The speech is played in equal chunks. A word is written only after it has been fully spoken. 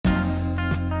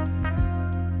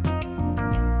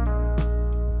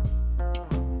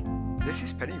This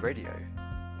is Penny Radio.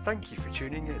 Thank you for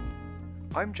tuning in.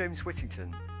 I'm James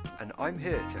Whittington, and I'm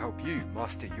here to help you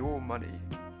master your money.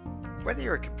 Whether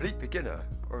you're a complete beginner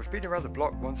or have been around the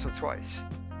block once or twice,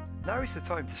 now is the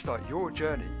time to start your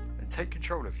journey and take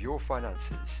control of your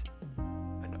finances.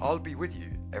 And I'll be with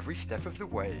you every step of the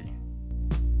way.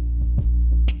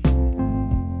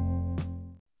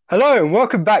 Hello and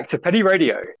welcome back to Penny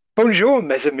Radio. Bonjour,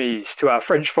 mes amis, to our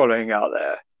French following out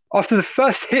there. After the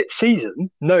first hit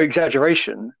season, no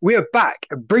exaggeration, we are back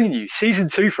and bringing you season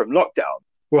 2 from lockdown.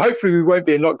 Well, hopefully we won't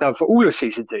be in lockdown for all of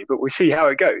season 2, but we'll see how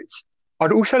it goes.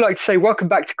 I'd also like to say welcome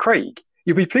back to Craig.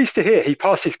 You'll be pleased to hear he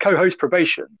passed his co-host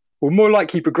probation. Well, more like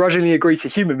he begrudgingly agreed to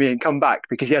humour me and come back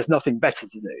because he has nothing better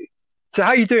to do. So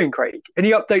how are you doing, Craig?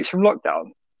 Any updates from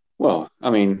lockdown? Well, I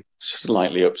mean,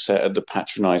 slightly upset at the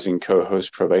patronising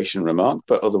co-host probation remark,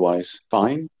 but otherwise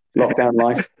fine. Lockdown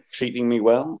life treating me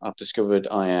well. I've discovered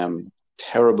I am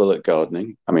terrible at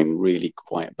gardening. I mean, really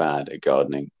quite bad at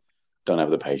gardening. Don't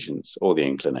have the patience or the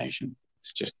inclination.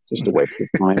 It's just a waste of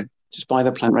time. Just buy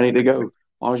the plant ready to go.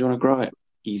 Why would you want to grow it?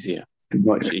 Easier,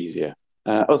 much easier.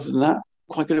 Other than that,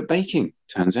 quite good at baking,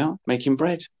 turns out. Making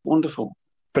bread, wonderful.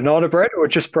 Banana bread or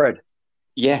just bread?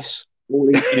 Yes, all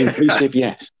inclusive,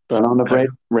 yes. Banana bread,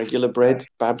 regular bread,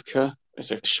 babka.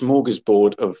 It's a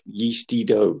smorgasbord of yeasty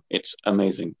dough. It's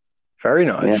amazing. Very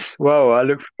nice. Yeah. Well, I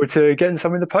look forward to getting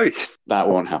some in the post. That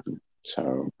won't happen.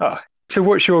 So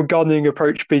what's your gardening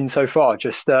approach been so far?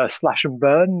 Just slash and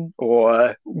burn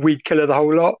or weed killer the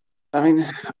whole lot? I mean,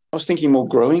 I was thinking more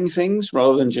growing things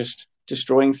rather than just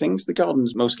destroying things. The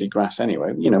garden's mostly grass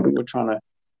anyway. You know, we were trying to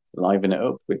liven it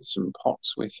up with some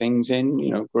pots with things in,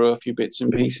 you know, grow a few bits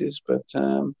and pieces, but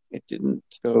it didn't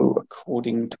go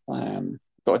according to plan.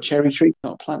 Got a cherry tree,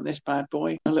 got to plant this bad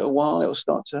boy. In a little while, it'll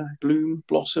start to bloom,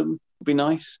 blossom. It'll be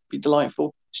nice, be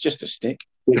delightful. It's just a stick.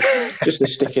 Just a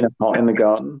stick in a pot in the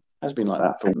garden. Has been like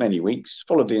that for many weeks.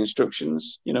 Followed the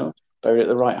instructions, you know, bury it at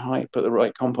the right height, put the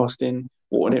right compost in,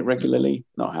 water it regularly.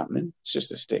 Not happening. It's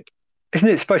just a stick. Isn't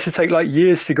it supposed to take like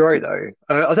years to grow though?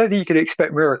 I don't think you can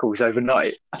expect miracles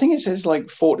overnight. I think it says like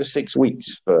 4 to 6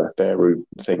 weeks for bare root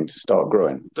thing to start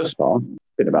growing. Thus far,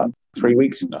 been about 3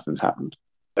 weeks, nothing's happened.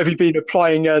 Have you been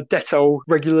applying Dettol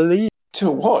regularly?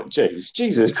 To what, James?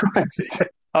 Jesus Christ.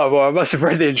 Oh, well, I must have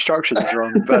read the instructions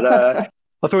wrong, but I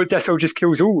thought Dettol just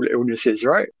kills all illnesses,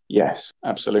 right? Yes,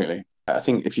 absolutely. I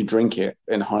think if you drink it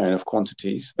in high enough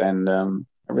quantities, then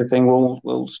everything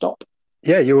will stop.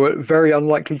 Yeah, you're very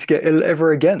unlikely to get ill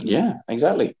ever again. Yeah,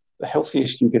 exactly. The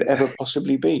healthiest you could ever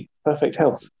possibly be. Perfect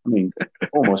health. I mean,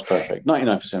 almost perfect.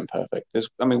 99% perfect. There's,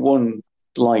 one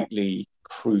slightly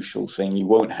crucial thing you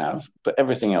won't have, but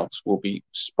everything else will be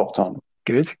spot on.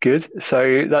 Good.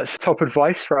 So that's top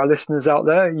advice for our listeners out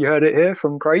there. You heard it here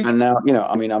from Craig. And now,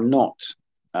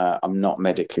 I'm not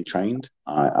medically trained.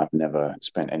 I've never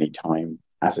spent any time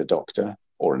as a doctor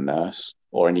or a nurse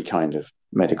or any kind of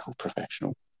medical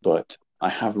professional, but I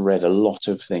have read a lot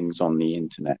of things on the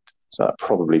internet, so that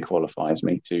probably qualifies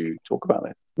me to talk about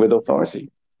this with authority.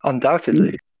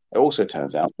 Undoubtedly. It also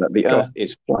turns out that the Earth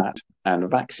is flat and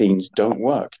vaccines don't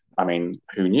work. I mean,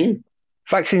 who knew?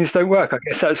 Vaccines don't work. I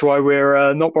guess that's why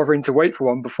we're not bothering to wait for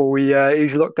one before we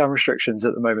ease lockdown restrictions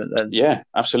at the moment then. Yeah,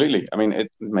 absolutely. I mean, it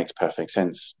makes perfect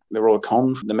sense. They're all a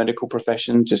con from the medical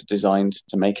profession, just designed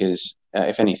to make us,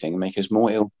 if anything, make us more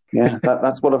ill. Yeah,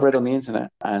 that's what I've read on the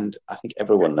internet. And I think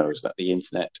everyone knows that the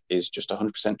internet is just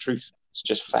 100% truth. It's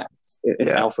just facts in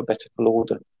alphabetical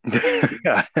order.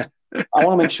 I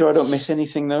want to make sure I don't miss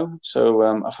anything, though. So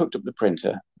I've hooked up the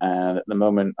printer, and at the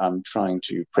moment, I'm trying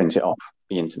to print it off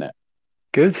the internet.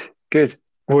 Good. The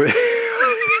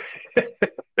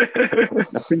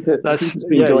printer's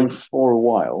been going for a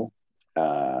while.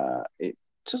 It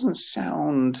doesn't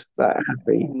sound that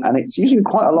happy, and it's using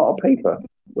quite a lot of paper.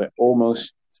 We're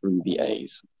almost through the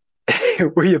A's.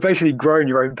 Well, you're basically growing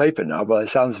your own paper now by the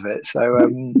sounds of it.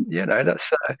 So,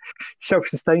 that's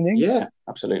self-sustaining. Yeah,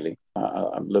 absolutely.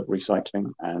 I love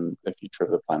recycling and the future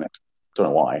of the planet. Don't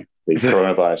know why. The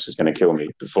coronavirus is going to kill me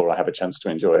before I have a chance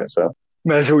to enjoy it. So,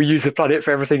 may as well use the planet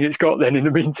for everything it's got then in the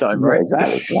meantime, right? Yeah,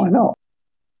 exactly. Why not?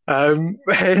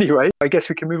 Anyway, I guess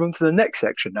we can move on to the next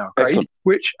section now, Craig,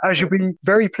 which, as you'll be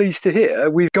very pleased to hear,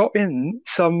 we've got in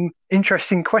some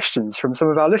interesting questions from some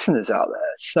of our listeners out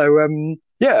there. So,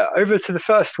 over to the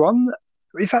first one.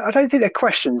 In fact, I don't think they're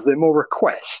questions, they're more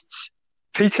requests.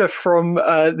 Peter from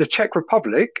the Czech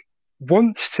Republic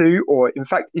wants to, or in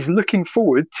fact is looking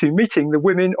forward to meeting the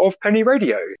women of Penny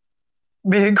Radio.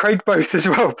 Me and Craig both as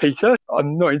well, Peter.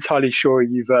 I'm not entirely sure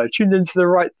you've tuned into the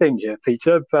right thing here,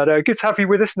 Peter, but good to have you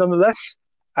with us nonetheless.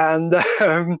 And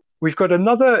we've got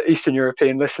another Eastern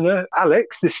European listener,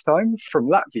 Alex, this time from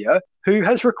Latvia, who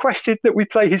has requested that we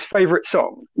play his favourite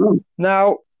song.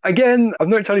 Now, again, I'm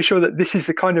not entirely sure that this is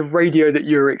the kind of radio that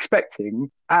you're expecting,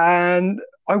 and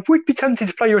I would be tempted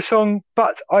to play your song,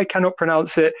 but I cannot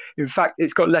pronounce it. In fact,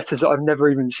 it's got letters that I've never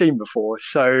even seen before,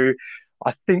 so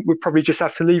I think we'll probably just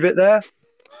have to leave it there.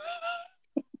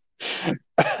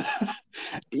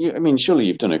 I mean, surely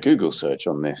you've done a Google search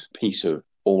on this piece of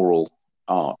oral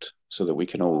art so that we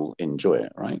can all enjoy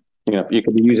it, right? You know, you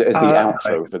can use it as the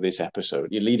outro for this episode.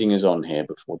 You're leading us on here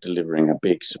before delivering a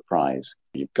big surprise.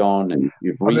 You've gone and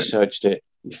you've researched it.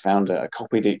 You found a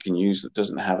copy that you can use that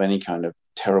doesn't have any kind of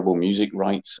terrible music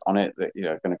rights on it that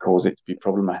are going to cause it to be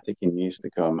problematic in years to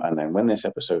come. And then when this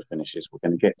episode finishes, we're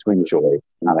going to get to enjoy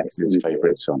Alex's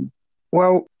favourite song.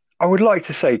 Well, I would like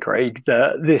to say, Craig,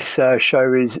 that this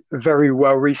show is very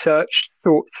well researched,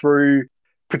 thought through,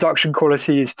 production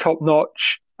quality is top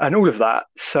notch, and all of that.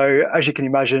 So, as you can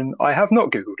imagine, I have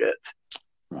not Googled it.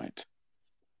 Right.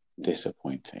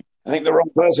 Disappointing. I think the wrong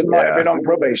person might have been on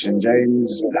probation,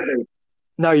 James.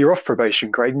 Now you're off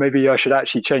probation, Craig. Maybe I should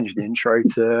actually change the intro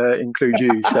to include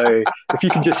you. So if you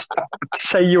can just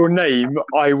say your name,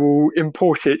 I will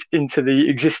import it into the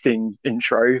existing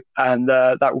intro, and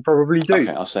that will probably do.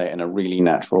 Okay, I'll say it in a really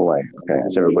natural way. Okay,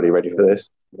 is everybody ready for this?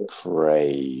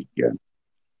 Craig.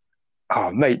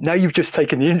 Oh, mate, now you've just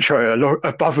taken the intro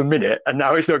above a minute, and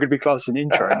now it's not going to be classed as an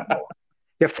intro anymore.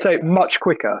 You have to say it much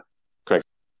quicker. Craig.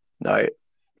 No.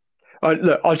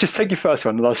 Look, I'll just take your first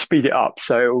one, and I'll speed it up,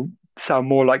 so it'll sound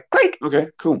more like Craig. Okay,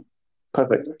 cool.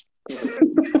 Perfect.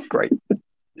 Great.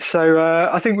 So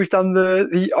I think we've done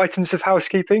the items of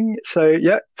housekeeping. So,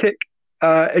 yeah, tick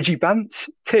edgy bants,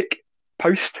 tick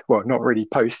post. Well, not really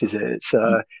post, is it? It's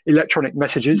electronic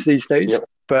messages these days. Yep.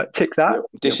 But tick that. Yep.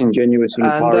 Disingenuous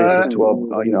inquiries as to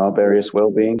our various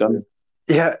well-being done.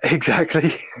 Yeah,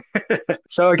 exactly.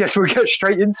 So I guess we'll get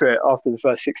straight into it after the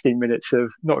first 16 minutes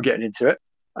of not getting into it.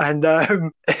 And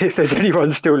if there's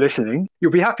anyone still listening,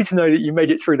 you'll be happy to know that you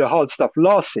made it through the hard stuff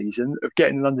last season of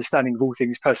getting an understanding of all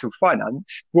things personal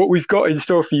finance. What we've got in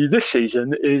store for you this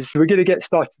season is we're going to get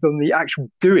started on the actual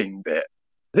doing bit.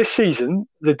 This season,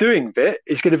 the doing bit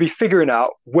is going to be figuring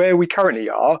out where we currently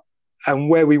are and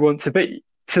where we want to be,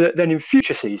 so that then in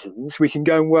future seasons, we can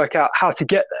go and work out how to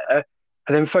get there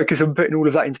and then focus on putting all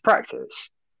of that into practice.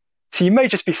 So you may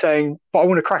just be saying, but I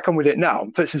want to crack on with it now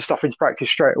and put some stuff into practice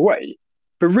straight away.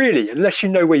 But really, unless you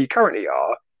know where you currently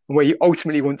are and where you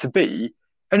ultimately want to be,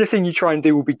 anything you try and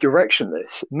do will be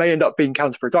directionless, may end up being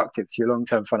counterproductive to your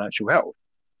long-term financial health.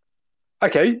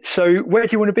 Okay, so where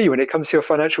do you want to be when it comes to your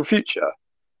financial future?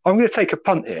 I'm going to take a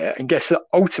punt here and guess that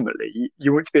ultimately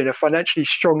you want to be in a financially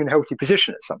strong and healthy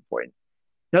position at some point.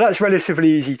 Now, that's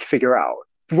relatively easy to figure out.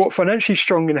 But what financially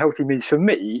strong and healthy means for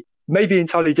me may be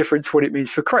entirely different to what it means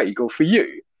for Craig or for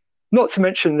you. Not to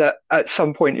mention that at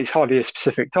some point is hardly a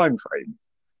specific time frame.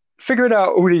 Figuring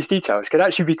out all these details can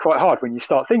actually be quite hard when you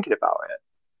start thinking about it.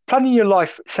 Planning your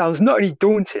life sounds not only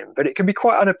daunting, but it can be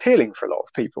quite unappealing for a lot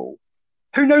of people.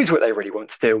 Who knows what they really want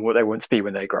to do and what they want to be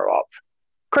when they grow up?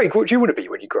 Craig, what do you want to be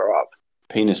when you grow up?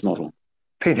 Penis model.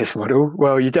 Penis model?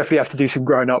 Well, you definitely have to do some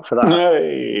growing up for that.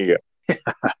 Hey.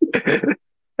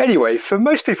 Anyway, for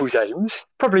most people's aims,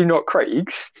 probably not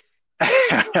Craig's,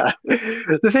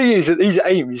 the thing is that these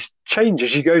aims change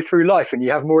as you go through life and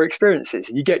you have more experiences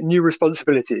and you get new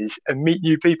responsibilities and meet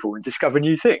new people and discover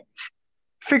new things.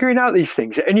 Figuring out these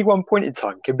things at any one point in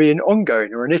time can be an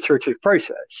ongoing or an iterative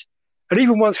process. And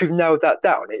even once we've nailed that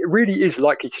down, it really is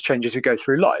likely to change as we go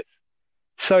through life.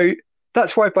 So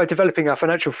that's why by developing our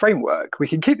financial framework, we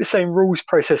can keep the same rules,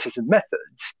 processes and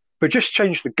methods, but just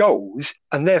change the goals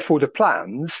and therefore the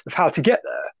plans of how to get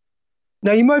there.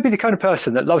 Now, you might be the kind of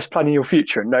person that loves planning your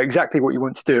future and know exactly what you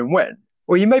want to do and when.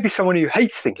 Or you may be someone who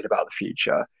hates thinking about the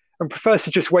future and prefers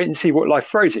to just wait and see what life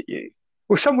throws at you.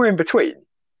 Or somewhere in between.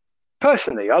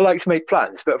 Personally, I like to make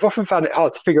plans, but I've often found it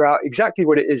hard to figure out exactly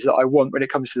what it is that I want when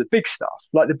it comes to the big stuff,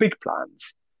 like the big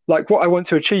plans, like what I want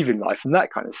to achieve in life and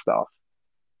that kind of stuff.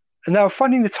 And now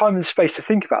finding the time and space to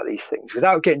think about these things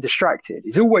without getting distracted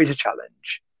is always a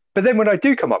challenge. But then when I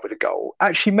do come up with a goal,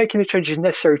 actually making the changes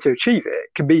necessary to achieve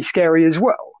it can be scary as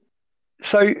well.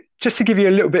 So just to give you a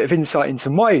little bit of insight into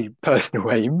my personal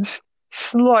aims,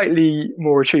 slightly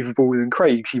more achievable than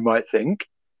Craig's, you might think.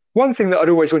 One thing that I'd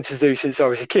always wanted to do since I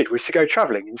was a kid was to go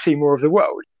travelling and see more of the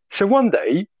world. So one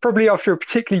day, probably after a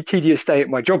particularly tedious day at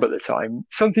my job at the time,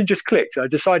 something just clicked and I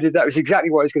decided that was exactly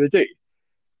what I was going to do.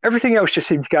 Everything else just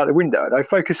seemed to go out the window and I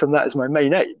focused on that as my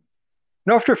main aim.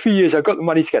 And after a few years, I got the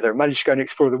money together and managed to go and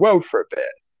explore the world for a bit.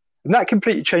 And that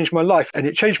completely changed my life and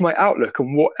it changed my outlook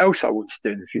on what else I want to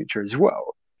do in the future as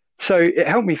well. So it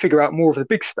helped me figure out more of the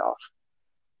big stuff.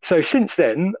 So since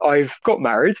then, I've got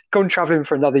married, gone traveling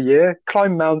for another year,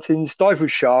 climbed mountains, dived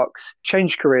with sharks,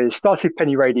 changed careers, started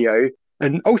penny radio,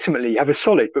 and ultimately have a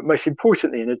solid, but most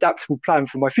importantly, an adaptable plan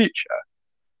for my future.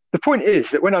 The point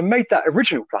is that when I made that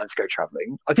original plan to go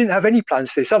traveling, I didn't have any plans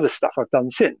for this other stuff I've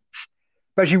done since.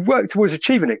 But as you work towards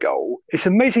achieving a goal, it's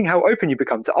amazing how open you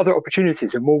become to other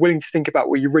opportunities and more willing to think about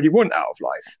what you really want out of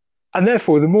life. And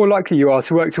therefore, the more likely you are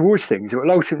to work towards things that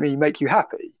will ultimately make you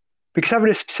happy. Because having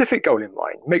a specific goal in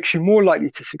mind makes you more likely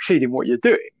to succeed in what you're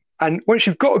doing. And once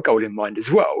you've got a goal in mind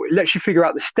as well, it lets you figure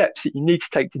out the steps that you need to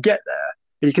take to get there.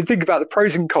 And you can think about the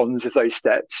pros and cons of those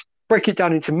steps, break it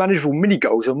down into manageable mini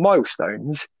goals or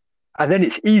milestones, and then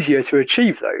it's easier to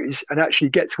achieve those and actually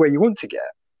get to where you want to get.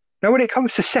 Now, when it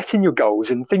comes to setting your goals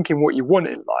and thinking what you want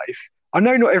in life, I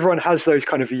know not everyone has those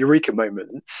kind of eureka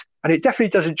moments, and it definitely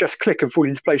doesn't just click and fall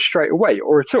into place straight away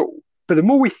or at all. But the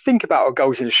more we think about our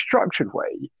goals in a structured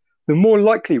way, the more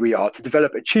likely we are to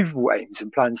develop achievable aims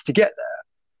and plans to get there.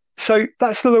 So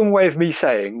that's the long way of me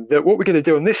saying that what we're going to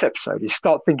do on this episode is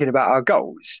start thinking about our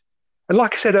goals. And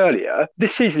like I said earlier,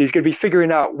 this season is going to be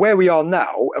figuring out where we are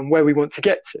now and where we want to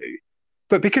get to.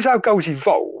 But because our goals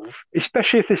evolve,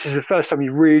 especially if this is the first time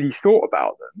you really thought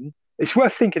about them, it's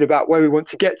worth thinking about where we want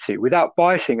to get to without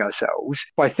biasing ourselves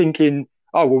by thinking,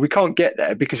 oh, well, we can't get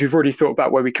there because we've already thought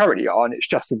about where we currently are and it's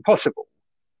just impossible.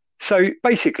 So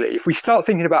basically, if we start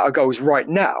thinking about our goals right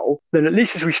now, then at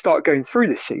least as we start going through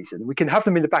this season, we can have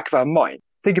them in the back of our mind,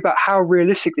 think about how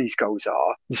realistic these goals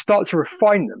are, and start to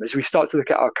refine them as we start to look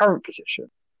at our current position.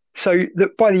 So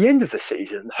that by the end of the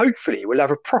season, hopefully we'll have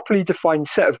a properly defined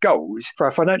set of goals for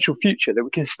our financial future that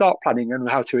we can start planning on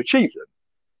how to achieve them.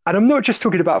 And I'm not just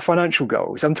talking about financial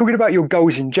goals, I'm talking about your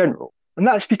goals in general. And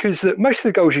that's because that most of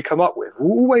the goals you come up with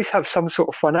will always have some sort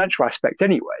of financial aspect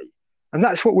anyway. And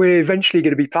that's what we're eventually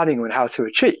going to be planning on how to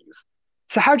achieve.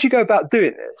 So how do you go about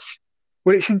doing this?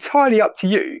 Well, it's entirely up to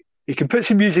you. You can put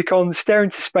some music on, stare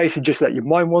into space and just let your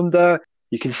mind wander.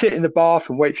 You can sit in the bath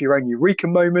and wait for your own eureka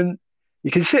moment.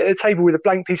 You can sit at a table with a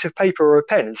blank piece of paper or a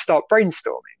pen and start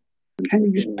brainstorming. Can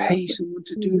you just pay someone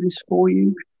to do this for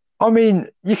you? I mean,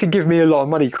 you can give me a lot of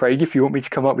money, Craig, if you want me to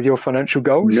come up with your financial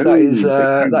goals. No,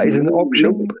 that is an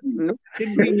option. No.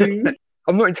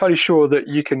 I'm not entirely sure that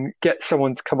you can get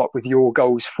someone to come up with your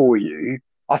goals for you.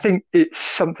 I think it's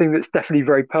something that's definitely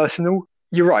very personal.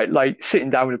 You're right, like sitting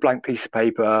down with a blank piece of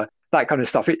paper, that kind of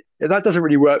stuff. That doesn't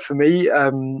really work for me.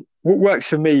 What works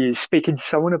for me is speaking to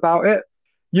someone about it.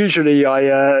 Usually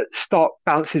I start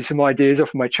bouncing some ideas off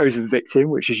of my chosen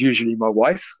victim, which is usually my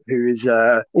wife, who is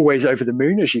always over the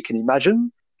moon, as you can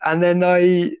imagine. And then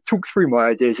I talk through my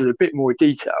ideas in a bit more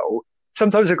detail.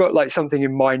 Sometimes I've got like something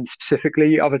in mind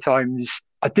specifically. Other times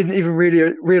I didn't even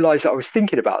really realize that I was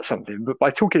thinking about something, but by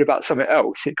talking about something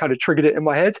else, it kind of triggered it in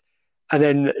my head. And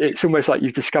then it's almost like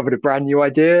you've discovered a brand new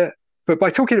idea. But by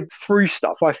talking through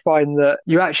stuff, I find that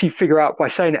you actually figure out by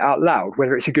saying it out loud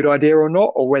whether it's a good idea or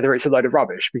not, or whether it's a load of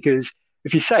rubbish. Because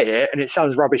if you say it and it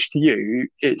sounds rubbish to you,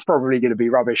 it's probably going to be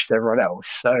rubbish to everyone else.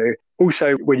 So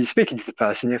also when you're speaking to the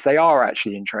person, if they are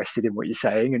actually interested in what you're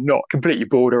saying and not completely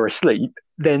bored or asleep,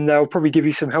 then they'll probably give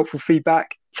you some helpful feedback,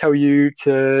 tell you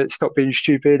to stop being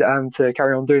stupid and to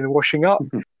carry on doing the washing up.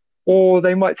 Mm-hmm. Or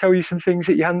they might tell you some things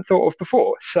that you hadn't thought of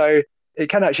before. So it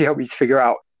can actually help you to figure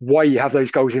out why you have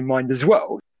those goals in mind as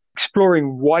well.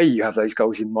 Exploring why you have those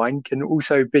goals in mind can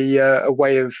also be a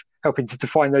way of helping to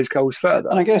define those goals further.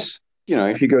 And I guess,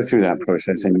 if you go through that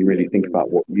process and you really think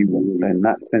about what you want, then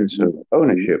that sense of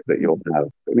ownership that you'll have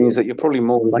means that you're probably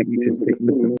more likely to stick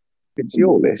with them. It's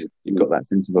your list. You've got that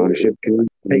sense of ownership. Can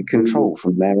take control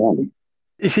from there on.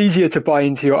 It's easier to buy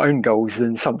into your own goals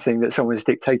than something that someone's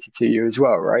dictated to you as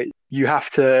well, right? You have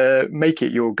to make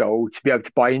it your goal to be able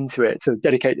to buy into it, to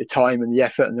dedicate the time and the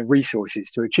effort and the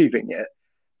resources to achieving it.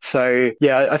 So,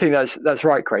 yeah, I think that's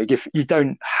right, Craig. If you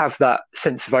don't have that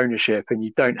sense of ownership and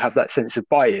you don't have that sense of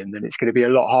buy-in, then it's going to be a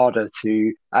lot harder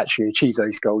to actually achieve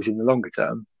those goals in the longer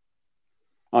term.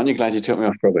 Aren't you glad you took me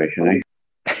off probation,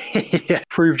 Yeah,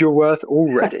 proved your worth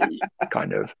already,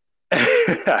 kind of.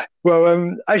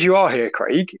 Well, as you are here,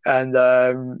 Craig, and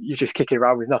you're just kicking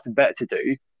around with nothing better to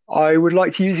do, I would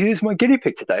like to use you as my guinea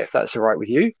pig today, if that's all right with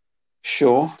you.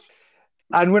 Sure.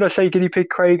 And when I say guinea pig,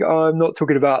 Craig, I'm not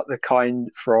talking about the kind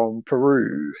from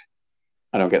Peru.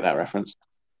 I don't get that reference.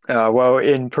 Well,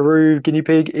 in Peru, guinea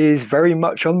pig is very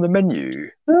much on the menu.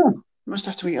 Oh, you must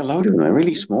have to eat a load of them. They're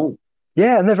really small.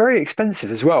 Yeah, and they're very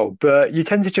expensive as well. But you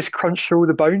tend to just crunch through all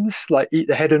the bones, like eat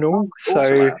the head and all.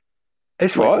 So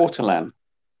it's like what? Ortolan.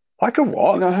 Like a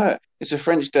what? It's a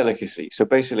French delicacy. So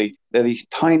basically, they're these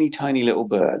tiny, tiny little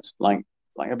birds, like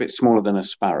a bit smaller than a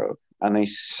sparrow. and they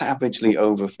savagely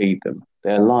overfeed them.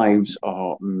 Their lives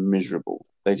are miserable.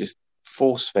 They just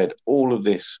force-fed all of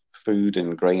this food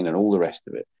and grain and all the rest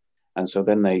of it. And so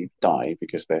then they die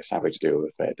because they're savagely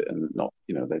overfed and not,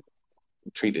 they're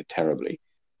treated terribly.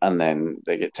 And then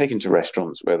they get taken to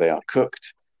restaurants where they are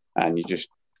cooked and you just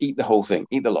eat the whole thing,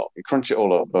 eat the lot, you crunch it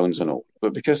all up, bones and all.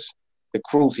 But because the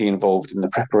cruelty involved in the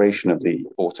preparation of the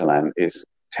ortolan is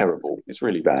terrible, it's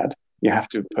really bad, you have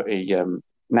to put a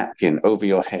napkin over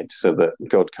your head so that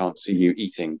God can't see you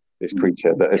eating this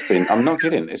creature that has been, I'm not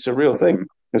kidding, it's a real thing,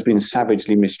 has been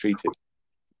savagely mistreated.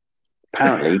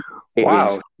 Apparently, it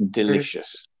is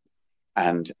delicious.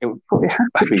 And it would probably have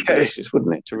to be delicious,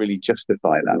 wouldn't it, to really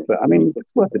justify that? But I mean, it's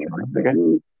worth a try.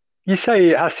 Okay. You say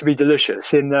it has to be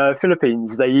delicious. In the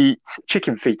Philippines, they eat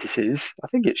chicken fetuses. I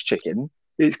think it's chicken.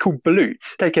 It's called balut.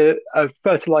 Take a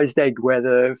fertilized egg where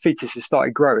the fetus has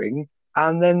started growing,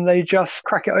 and then they just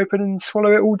crack it open and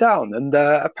swallow it all down. And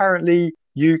apparently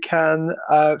you can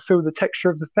feel the texture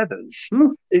of the feathers.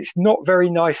 It's not very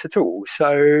nice at all.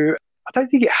 So I don't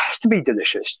think it has to be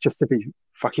delicious just to be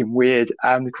fucking weird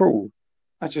and cruel.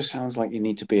 That just sounds like you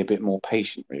need to be a bit more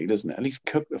patient, really, doesn't it? At least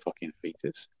cook the fucking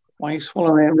fetus. Why are you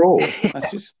swallowing it raw?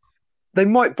 That's just... They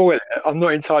might boil it. I'm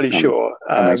not entirely sure.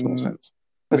 That makes more sense.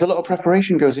 There's a lot of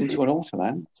preparation goes into an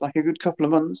ortolan. It's like a good couple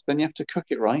of months. Then you have to cook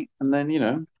it right. And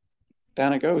then,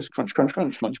 down it goes. Crunch, crunch,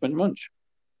 crunch. Munch, munch, munch.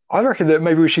 I reckon that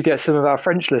maybe we should get some of our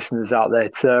French listeners out there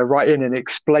to write in and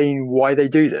explain why they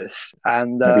do this.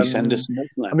 And maybe send us an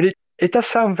I mean, it does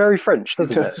sound very French,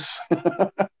 doesn't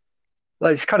it?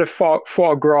 Like it's kind of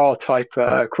foie gras type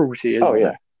cruelty, isn't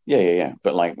it? Yeah.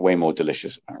 But like way more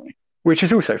delicious, apparently. Which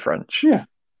is also French. Yeah.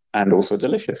 And also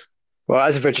delicious. Well,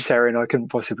 as a vegetarian, I couldn't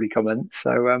possibly comment.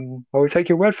 So I will take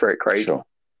your word for it, Craig. Sure.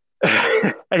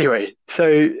 Anyway, so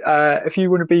if you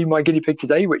want to be my guinea pig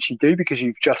today, which you do because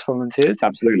you've just volunteered.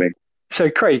 Absolutely. So,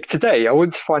 Craig, today I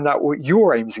want to find out what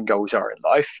your aims and goals are in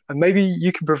life, and maybe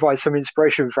you can provide some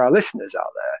inspiration for our listeners out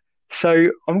there. So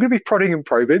I'm going to be prodding and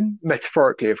probing,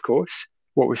 metaphorically, of course,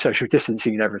 what with social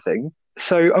distancing and everything.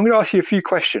 So I'm going to ask you a few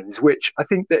questions, which I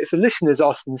think that if the listeners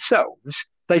ask themselves,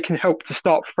 they can help to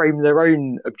start framing their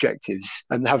own objectives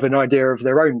and have an idea of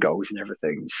their own goals and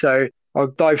everything. So I'll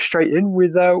dive straight in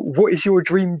with what is your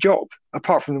dream job,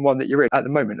 apart from the one that you're in at the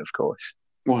moment, of course?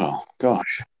 Well,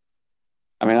 gosh.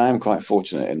 I mean, I am quite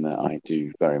fortunate in that I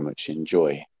do very much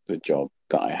enjoy the job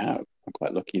that I have. I'm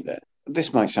quite lucky there.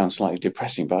 This might sound slightly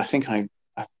depressing, but I think I've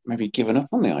maybe given up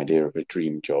on the idea of a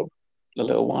dream job a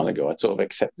little while ago. I sort of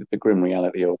accepted the grim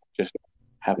reality of just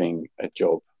having a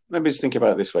job. Maybe just think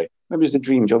about it this way. Maybe the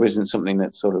dream job isn't something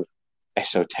that's sort of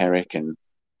esoteric and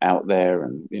out there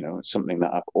and, it's something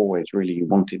that I've always really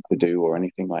wanted to do or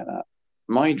anything like that.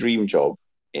 My dream job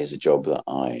is a job that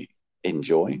I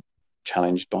enjoy,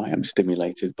 challenged by, I'm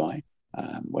stimulated by,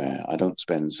 where I don't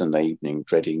spend Sunday evening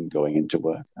dreading going into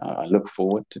work. I look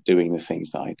forward to doing the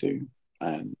things that I do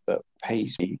and that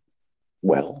pays me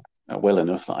well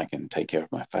enough that I can take care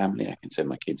of my family. I can send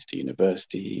my kids to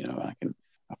university. I can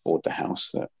afford the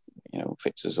house that,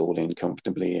 fits us all in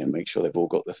comfortably and make sure they've all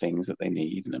got the things that they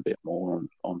need and a bit more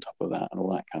on top of that and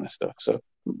all that kind of stuff. So,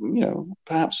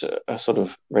 perhaps a sort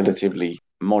of relatively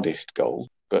modest goal,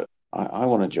 but I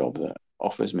want a job that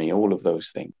offers me all of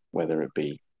those things, whether it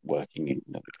be working in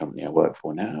the company I work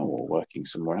for now or working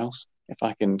somewhere else. If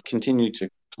I can continue to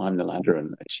climb the ladder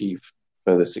and achieve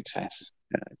further success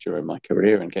during my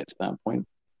career and get to that point,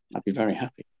 I'd be very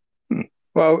happy.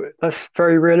 Well, that's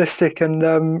very realistic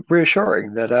and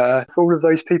reassuring that for all of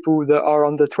those people that are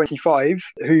under 25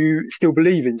 who still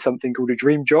believe in something called a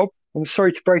dream job, I'm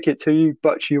sorry to break it to you,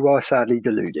 but you are sadly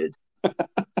deluded.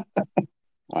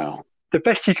 Wow. The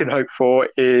best you can hope for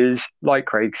is, like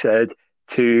Craig said,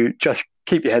 to just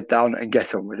keep your head down and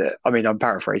get on with it. I mean, I'm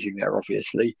paraphrasing there,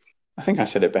 obviously. I think I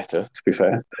said it better, to be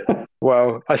fair.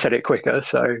 Well, I said it quicker,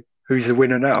 so who's the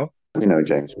winner now?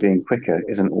 James, being quicker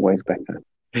isn't always better.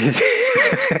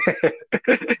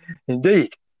 Indeed.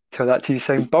 Tell that to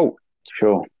Usain Bolt.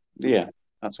 Sure. Yeah,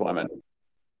 that's what I meant.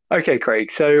 Okay,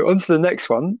 Craig. So on to the next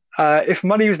one. If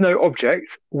money was no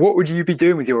object, what would you be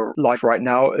doing with your life right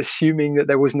now, assuming that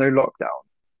there was no lockdown?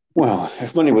 Well,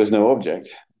 if money was no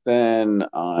object, then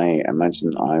I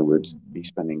imagine I would be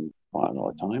spending quite a lot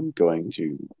of time going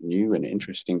to new and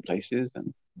interesting places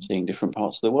and seeing different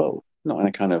parts of the world. Not in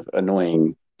a kind of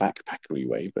annoying backpackery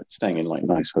way, but staying in like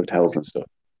nice hotels and stuff.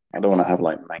 I don't want to have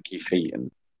like manky feet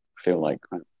and feel like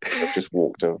I've just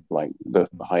walked up like the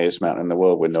highest mountain in the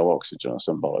world with no oxygen or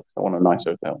some bollocks. I want a nice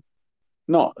hotel.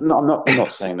 I'm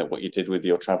not saying that what you did with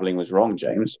your traveling was wrong,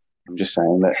 James. I'm just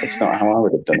saying that it's not how I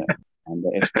would have done it, and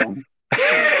that it's wrong.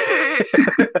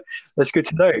 That's good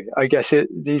to know. I guess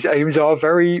these aims are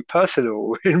very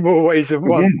personal in more ways than Yeah,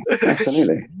 one.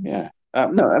 absolutely. Yeah.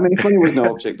 No, I mean, if money was no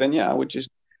object, then yeah,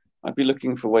 I'd be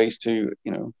looking for ways to,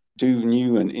 do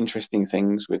new and interesting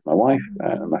things with my wife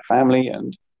and my family,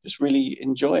 and just really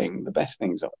enjoying the best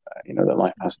things, that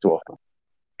life has to offer.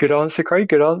 Good answer, Craig.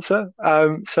 Good answer.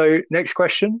 So next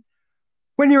question.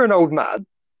 When you're an old man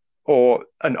or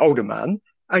an older man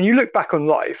and you look back on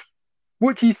life,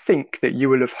 what do you think that you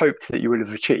will have hoped that you would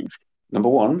have achieved? Number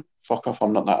one, fuck off,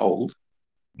 I'm not that old.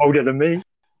 Older than me,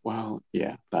 Well,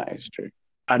 yeah, that is true.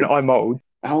 and I'm old.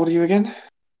 How old are you again?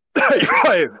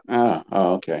 35.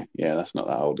 Oh, okay. Yeah, that's not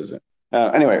that old, is it?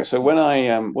 Anyway, so when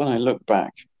I look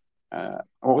back,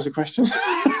 what was the question?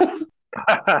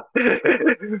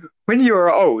 When you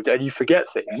are old and you forget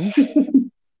things,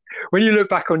 when you look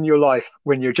back on your life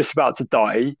when you're just about to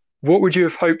die, what would you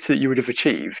have hoped that you would have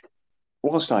achieved?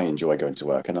 Whilst I enjoy going to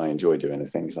work and I enjoy doing the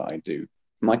things that I do,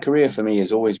 my career for me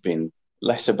has always been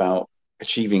less about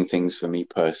achieving things for me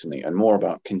personally and more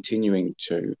about continuing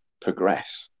to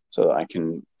progress so that I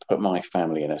can put my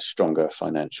family in a stronger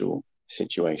financial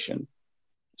situation.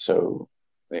 So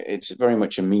it's very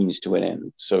much a means to an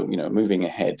end. So, moving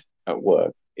ahead at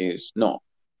work is not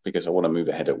because I want to move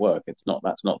ahead at work. That's not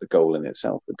the goal in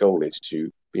itself. The goal is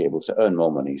to be able to earn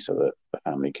more money so that the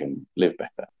family can live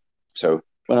better. So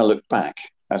when I look back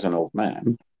as an old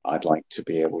man, I'd like to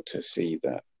be able to see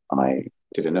that I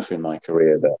did enough in my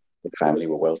career that the family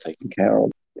were well taken care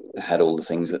of. They had all the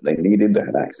things that they needed. They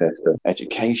had access to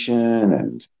education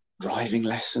and driving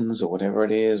lessons or whatever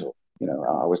it is. Or,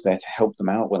 I was there to help them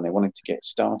out when they wanted to get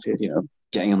started.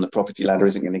 Getting on the property ladder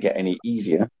isn't going to get any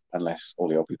easier unless all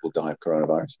the old people die of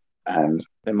coronavirus. And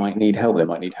they might need help. They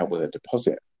might need help with a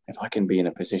deposit. If I can be in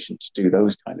a position to do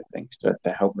those kind of things, to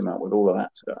help them out with all of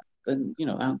that stuff, then,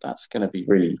 that's going to be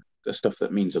really the stuff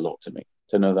that means a lot to me,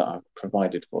 to know that I've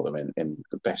provided for them in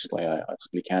the best way I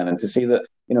possibly can. And to see that,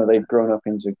 they've grown up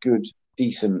into good,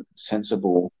 decent,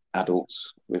 sensible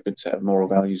adults with a good set of moral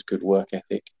values, good work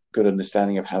ethic, good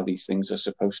understanding of how these things are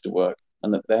supposed to work,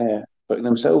 and that they're putting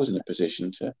themselves in a position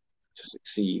to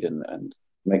succeed and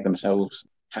make themselves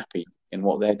happy in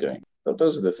what they're doing. But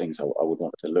those are the things I would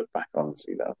want to look back on and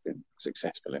see that I've been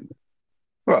successful in.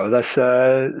 Well, that's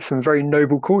some very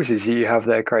noble causes that you have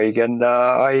there, Craig, and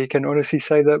I can honestly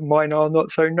say that mine are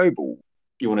not so noble.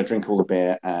 You want to drink all the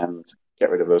beer and get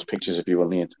rid of those pictures of you on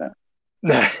the internet.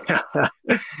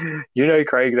 You know,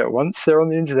 Craig, that once they're on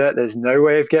the internet, there's no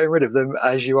way of getting rid of them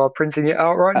as you are printing it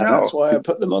out right And now. that's why I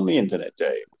put them on the internet,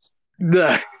 James.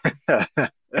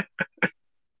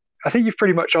 I think you've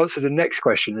pretty much answered the next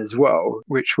question as well,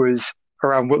 which was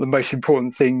around what the most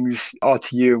important things are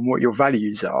to you and what your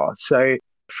values are. So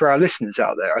for our listeners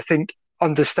out there, I think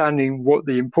understanding what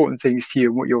the important things to you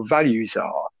and what your values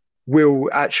are will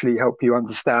actually help you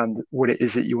understand what it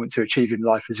is that you want to achieve in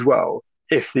life as well.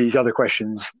 If these other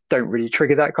questions don't really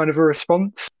trigger that kind of a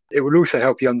response, it will also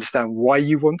help you understand why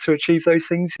you want to achieve those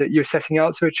things that you're setting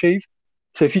out to achieve.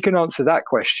 So if you can answer that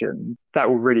question, that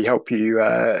will really help you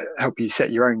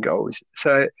set your own goals.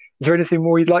 So is there anything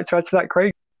more you'd like to add to that,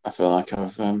 Craig? I feel like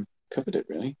I've covered it,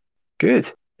 really.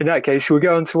 Good. In that case, we'll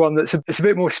go on to one that's a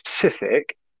bit more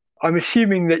specific. I'm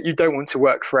assuming that you don't want to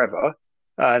work forever,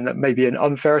 and that may be an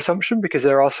unfair assumption because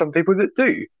there are some people that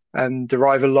do and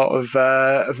derive a lot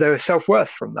of their self-worth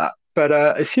from that. But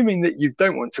assuming that you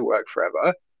don't want to work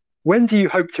forever, when do you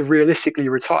hope to realistically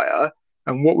retire,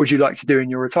 and what would you like to do in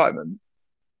your retirement?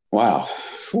 Wow.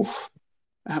 Oof.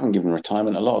 I haven't given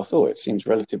retirement a lot of thought. It seems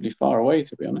relatively far away,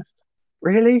 to be honest.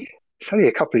 Really? It's only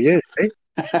a couple of years,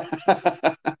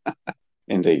 eh?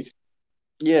 Indeed.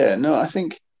 Yeah, no, I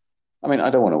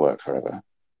don't want to work forever.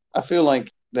 I feel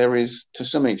like there is, to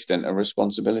some extent, a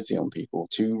responsibility on people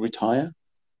to retire.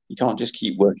 You can't just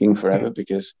keep working forever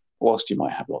because whilst you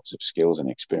might have lots of skills and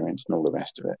experience and all the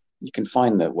rest of it, you can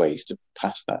find the ways to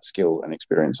pass that skill and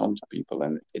experience on to people.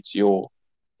 And it's your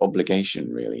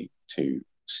obligation, really, to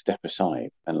step aside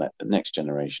and let the next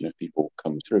generation of people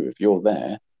come through. If you're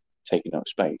there taking up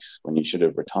space when you should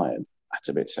have retired, that's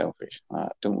a bit selfish. I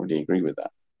don't really agree with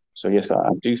that. So yes, I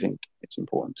do think it's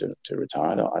important to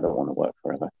retire. I don't want to work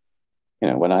forever.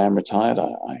 When I am retired,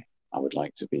 I would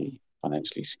like to be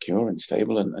financially secure and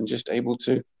stable and just able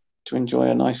to enjoy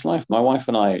a nice life. My wife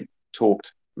and I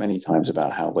talked many times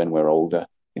about how when we're older,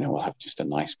 we'll have just a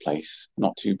nice place,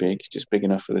 not too big, just big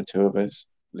enough for the two of us,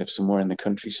 live somewhere in the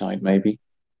countryside maybe.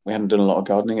 We hadn't done a lot of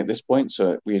gardening at this point,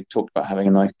 so we had talked about having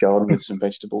a nice garden with some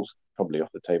vegetables, probably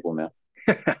off the table now.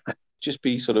 Just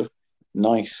be sort of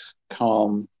nice,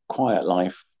 calm, quiet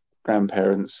life.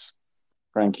 Grandparents,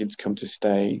 grandkids come to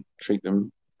stay, treat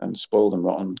them and spoil them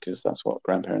rotten because that's what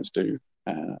grandparents do.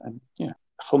 and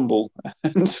humble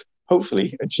and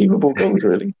hopefully achievable goals,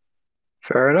 really.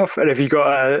 Fair enough. And have you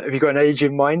got an age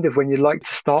in mind of when you'd like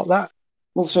to start that?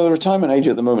 Well, so the retirement age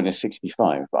at the moment is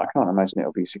 65, but I can't imagine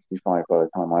it'll be 65 by the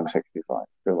time I'm 65. I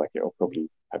feel like it'll probably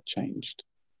have changed.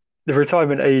 The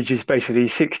retirement age is basically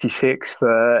 66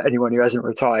 for anyone who hasn't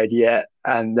retired yet.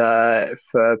 And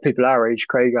for people our age,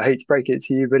 Craig, I hate to break it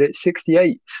to you, but it's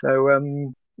 68.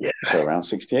 So, yeah. So around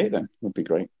 68 then would be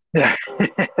great. Yeah.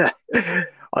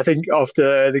 I think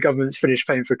after the government's finished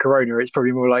paying for Corona, it's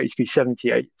probably more likely to be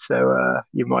 78. So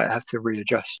you might have to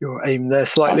readjust your aim there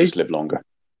slightly. I'll just live longer.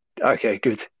 Okay,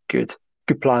 good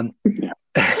plan.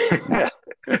 Yeah.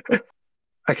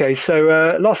 Okay,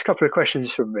 so last couple of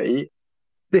questions from me.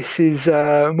 This is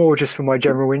more just for my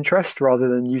general interest rather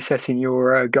than you setting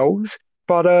your goals.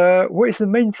 But what is the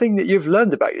main thing that you've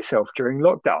learned about yourself during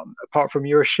lockdown, apart from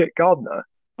you're a shit gardener?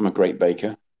 I'm a great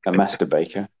baker, a master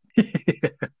baker.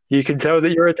 You can tell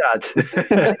that you're a dad.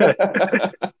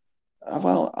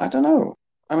 Well, I don't know.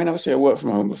 I mean, obviously, I worked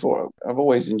from home before. I've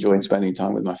always enjoyed spending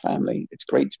time with my family. It's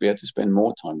great to be able to spend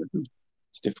more time with them.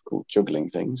 It's difficult juggling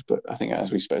things, but I think,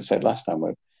 as we said last time,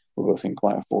 we're both in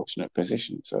quite a fortunate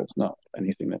position, so it's not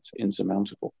anything that's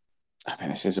insurmountable. I mean,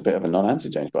 this is a bit of a non-answer,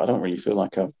 James, but I don't really feel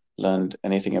like I've learned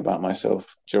anything about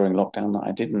myself during lockdown that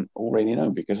I didn't already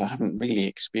know, because I haven't really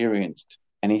experienced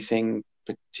anything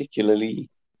particularly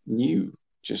new.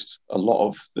 Just a lot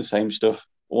of the same stuff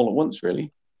all at once,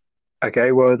 really.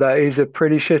 Okay, well, that is a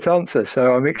pretty shit answer.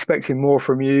 So I'm expecting more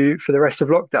from you for the rest of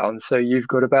lockdown. So you've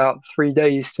got about 3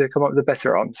 days to come up with a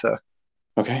better answer.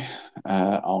 Okay,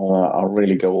 I'll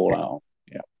really go all out.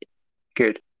 Yeah.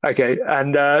 Good. Okay,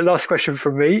 and last question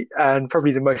from me, and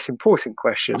probably the most important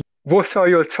question. What are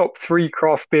your top 3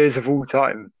 craft beers of all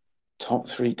time? Top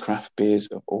 3 craft beers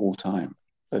of all time.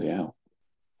 Bloody hell.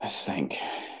 Let's think.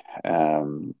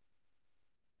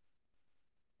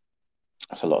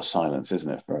 That's a lot of silence, isn't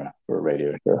it, for a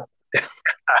radio show?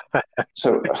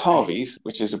 So Harvey's,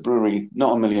 which is a brewery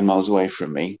not a million miles away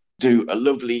from me, do a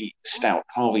lovely stout.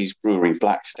 Harvey's Brewery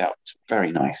Black Stout. It's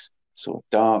very nice. Sort of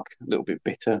dark, a little bit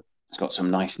bitter. It's got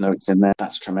some nice notes in there.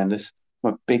 That's tremendous.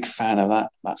 I'm a big fan of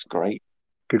that. That's great.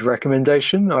 Good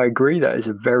recommendation. I agree. That is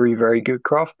a very, very good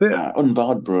craft beer.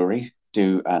 Unbarred Brewery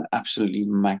do an absolutely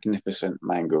magnificent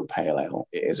mango pale ale.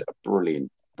 It is a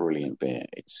brilliant, brilliant beer.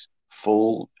 It's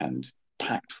full and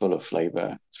packed full of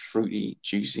flavour. It's fruity,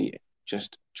 juicy,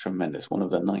 just tremendous. One of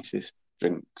the nicest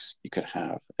drinks you could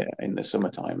have in the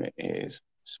summertime. It is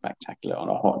spectacular. On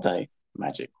a hot day,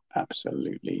 magic.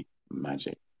 Absolutely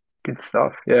magic. Good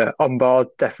stuff. Yeah, Unbarred,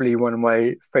 definitely one of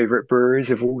my favourite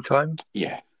breweries of all time.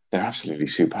 Yeah, they're absolutely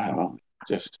superb.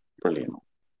 Just brilliant.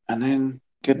 And then,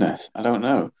 goodness, I don't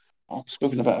know. I've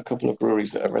spoken about a couple of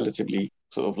breweries that are relatively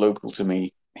sort of local to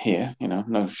me here.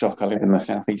 No shock, I live in the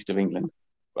southeast of England,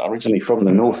 but originally from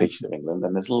the northeast of England,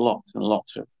 and there's lots and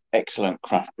lots of excellent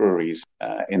craft breweries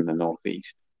in the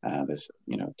northeast. There's,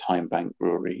 Time Bank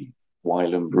Brewery,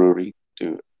 Wylam Brewery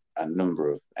do a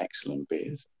number of excellent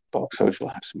beers. Bog Social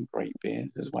have some great beers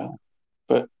as well.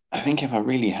 But I think if I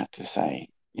really had to say,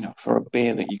 for a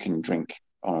beer that you can drink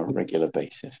on a regular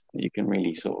basis, that you can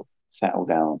really sort of settle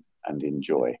down and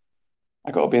enjoy.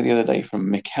 I got a beer the other day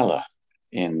from Mikkeller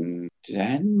in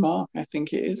Denmark, I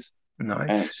think it is. Nice.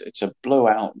 And it's a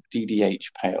blowout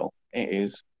DDH pale. It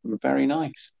is very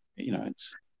nice.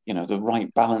 It's the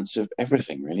right balance of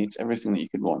everything, really. It's everything that you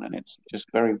could want, and it's just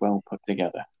very well put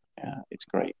together. It's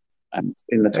great. And it's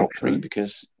in the top 3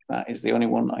 because that is the only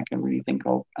one I can really think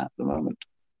of at the moment.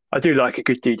 I do like a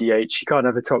good DDH. You can't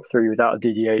have a top 3 without a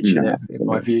DDH in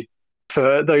my view.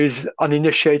 For those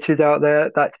uninitiated out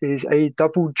there, that is a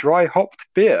double dry hopped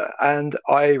beer, and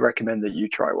I recommend that you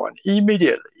try one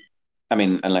immediately. I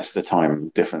mean, unless the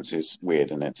time difference is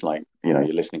weird and it's like, you're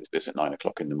listening to this at 9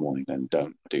 o'clock in the morning, then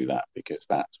don't do that because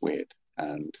that's weird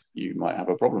and you might have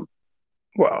a problem.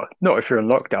 Well, not if you're in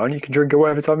lockdown. You can drink it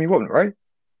whatever time you want, right?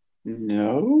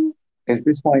 No. Is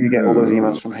this why you get all those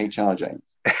emails from HR, James?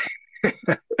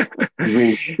 You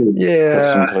really should put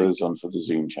some clothes on for the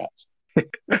Zoom chats.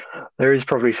 There is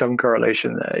probably some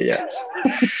correlation there, yes.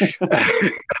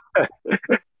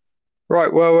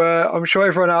 Right, well, I'm sure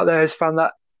everyone out there has found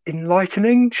that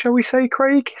enlightening, shall we say,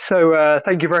 Craig? So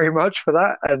thank you very much for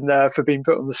that and for being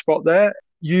put on the spot there.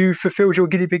 You fulfilled your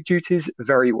guinea pig duties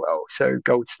very well, so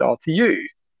gold star to you.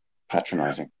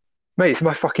 Patronising. Mate, it's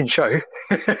my fucking show.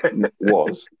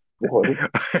 Was.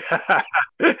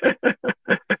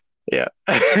 Yeah.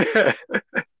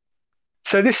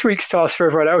 So this week's task for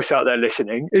everyone else out there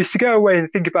listening is to go away and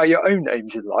think about your own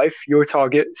aims in life, your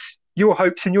targets, your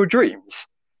hopes and your dreams,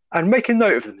 and make a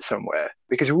note of them somewhere,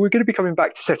 because we're going to be coming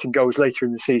back to setting goals later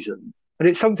in the season. And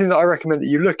it's something that I recommend that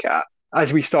you look at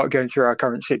as we start going through our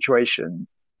current situation.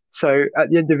 So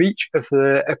at the end of each of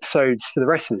the episodes for the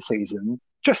rest of the season,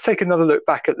 just take another look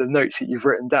back at the notes that you've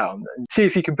written down and see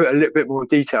if you can put a little bit more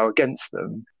detail against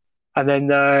them. And then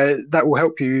that will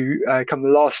help you come the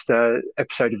last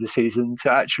episode of the season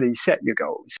to actually set your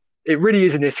goals. It really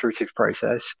is an iterative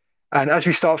process. And as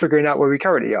we start figuring out where we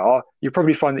currently are, you'll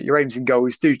probably find that your aims and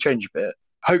goals do change a bit.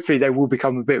 Hopefully they will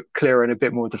become a bit clearer and a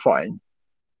bit more defined.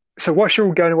 So whilst you're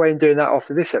all going away and doing that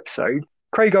after this episode,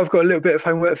 Craig, I've got a little bit of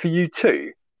homework for you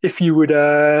too. If you would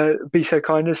be so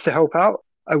kind as to help out.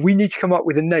 We need to come up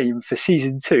with a name for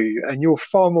season 2, and you're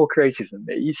far more creative than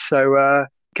me. So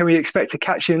can we expect a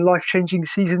catchy and life-changing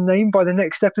season name by the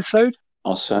next episode?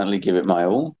 I'll certainly give it my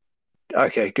all.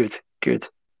 Okay, good.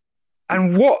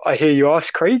 And what, I hear you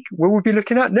ask, Craig, will we be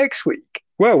looking at next week?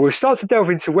 Well, we'll start to delve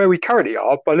into where we currently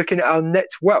are by looking at our net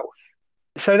wealth.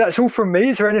 So that's all from me.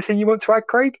 Is there anything you want to add,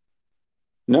 Craig?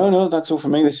 No, that's all for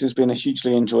me. This has been a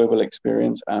hugely enjoyable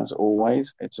experience, as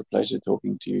always. It's a pleasure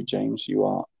talking to you, James. You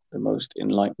are the most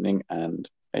enlightening and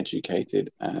educated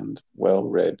and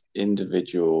well-read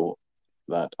individual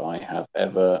that I have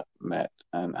ever met.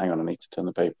 And hang on, I need to turn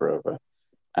the paper over.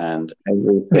 And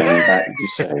everything that you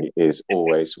say is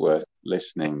always worth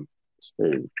listening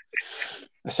to.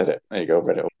 I said it. There you go.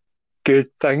 Read it all. Good.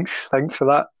 Thanks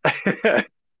for that.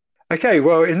 Okay,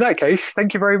 well, in that case,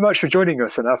 thank you very much for joining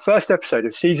us on our first episode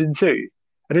of Season 2.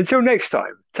 And until next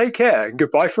time, take care and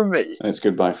goodbye from me. And it's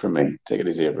goodbye from me. Take it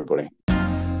easy, everybody.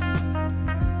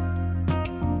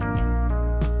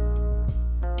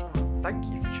 Thank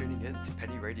you for tuning in to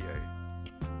Penny Radio.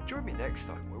 Join me next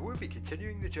time where we'll be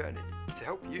continuing the journey to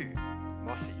help you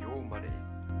master your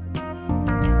money.